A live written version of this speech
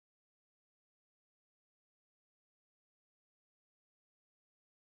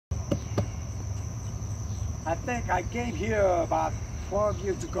I think I came here about 12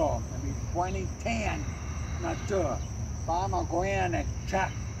 years ago, maybe 2010, not sure. But I'm gonna go in and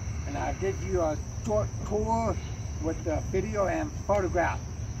check, and I'll give you a short tour with the video and photograph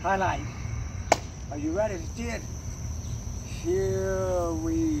highlight. Are you ready to see it? Here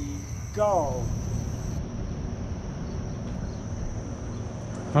we go.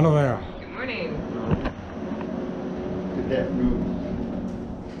 Hello there. Good morning. Look at that room.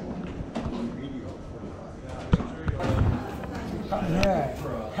 Yeah,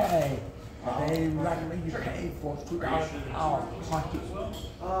 hey, they recommend you pay for $2 an hour,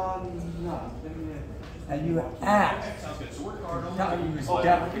 no. And you ask, tell you it's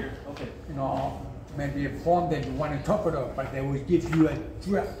deaf, you know, maybe a form that you want to interpreter, but they will give you a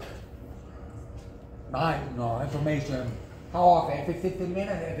drip. Nice, you know, information. How often? Every 15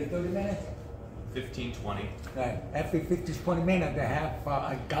 minutes? Every 30 minutes? 15, 20. Every 50 to 20 minutes, they have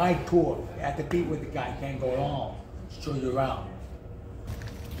a guide tour. You have to be with the guy, can't go along, show you around.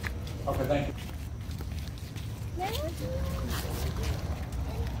 Okay, thank you.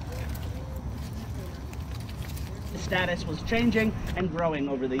 The status was changing and growing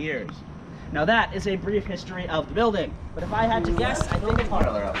over the years. Now that is a brief history of the building. But if I had to guess, I think a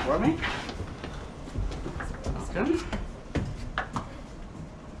parlor up for me. Welcome.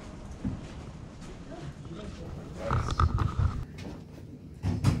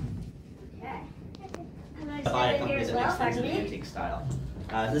 By a company that makes things in the antique style.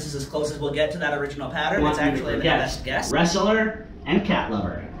 This is as close as we'll get to that original pattern. It's actually the best guess. Wrestler and cat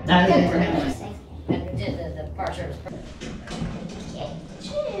lover. That is it for him. The parchment.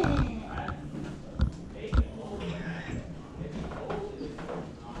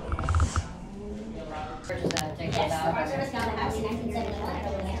 Service got the house in 1971.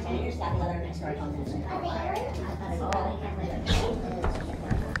 Over the next 10 years, got the other next door home.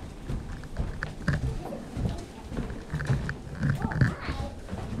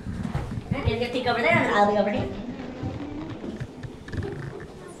 You get peek over there, and I'll be over here.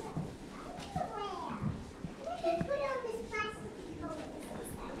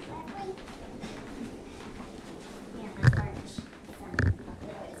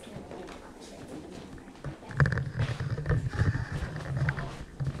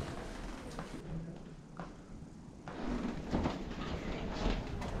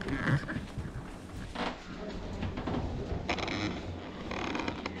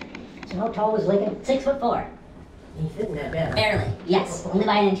 So how tall was Lincoln? 6'4". He's sitting that down. Barely, yes. Only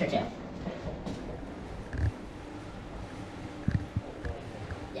by an inch or two.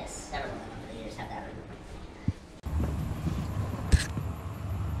 Yes, several of them over the years have that written.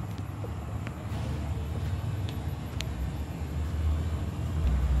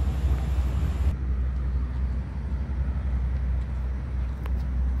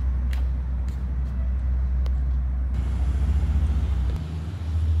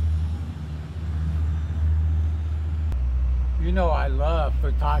 You know I love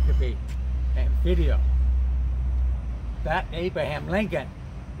photography and video. That Abraham Lincoln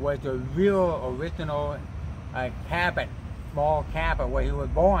was the real original cabin, small cabin where he was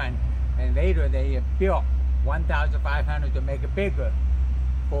born, and later they built 1,500 to make it bigger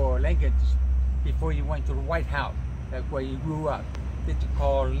for Lincoln before he went to the White House. That's where he grew up. This is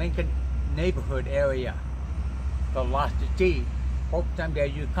called Lincoln Neighborhood Area. So lots to see. Hope someday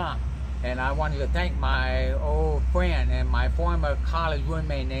you come. And I wanted to thank my old friend and my former college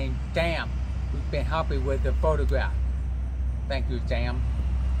roommate named Sam, who's been helping with the photograph. Thank you, Sam.